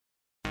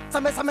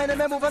Some men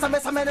me move, some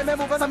men me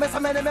move, some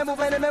men me move,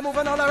 and me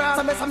moving all around.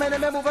 Some men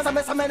me move,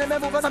 some men me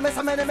move, some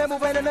men me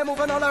move, and me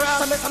moving all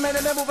around. Some men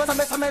me move,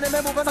 some men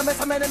me move,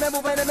 some men me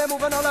move, and me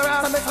moving all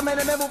around. Some men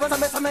me move,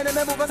 some men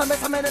me move, some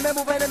men me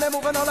move, and me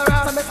moving all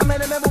around. Some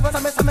men me move,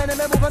 some men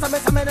me move, some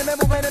men me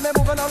move, and me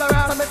moving all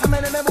around. Some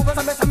men me move,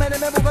 some men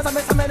me move,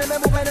 some men me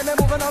move, and me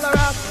moving all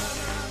around.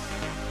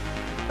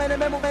 Men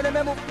me move, men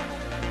me move.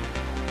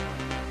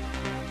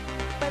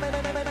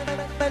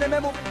 Men me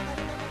move.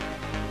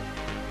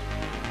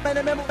 Men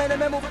me move, men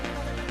me move.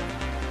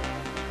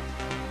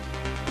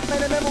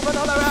 Men me moving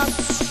all around.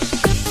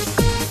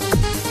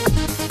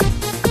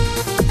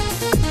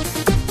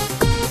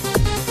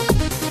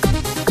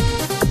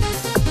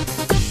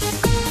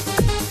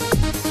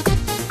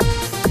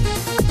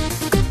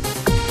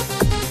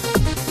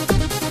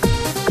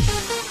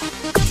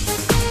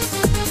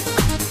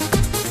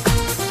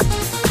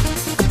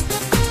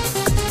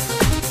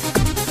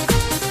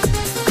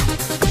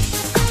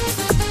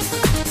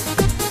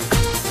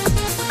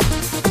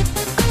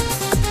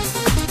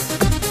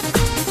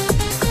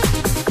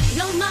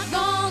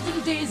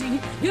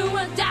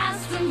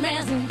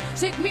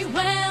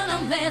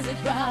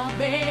 Drive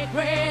me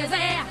crazy.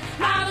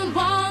 I don't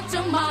want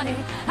your money,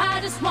 I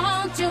just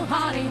want your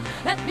honey.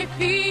 Let me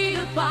feel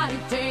your body,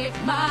 take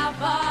my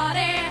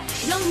body.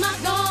 You're my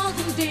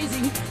golden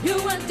daisy, you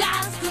are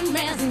just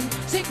amazing.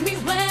 Shake me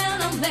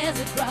when I'm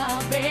lazy,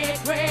 drive me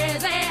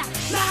crazy.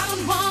 I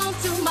don't want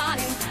your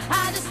money,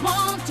 I just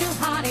want your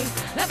honey.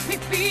 Let me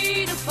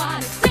feel your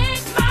body,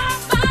 take my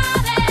body.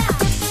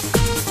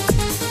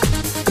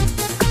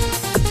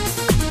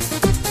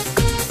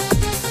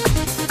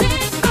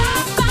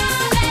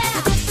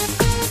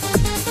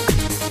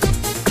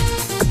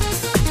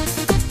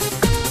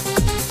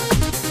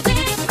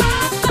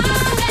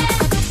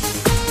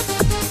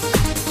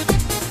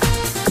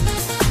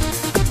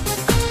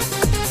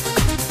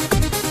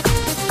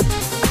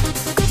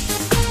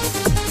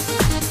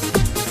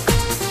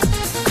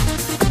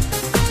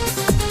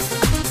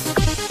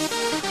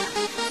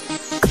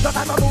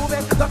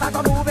 Your type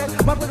of moving,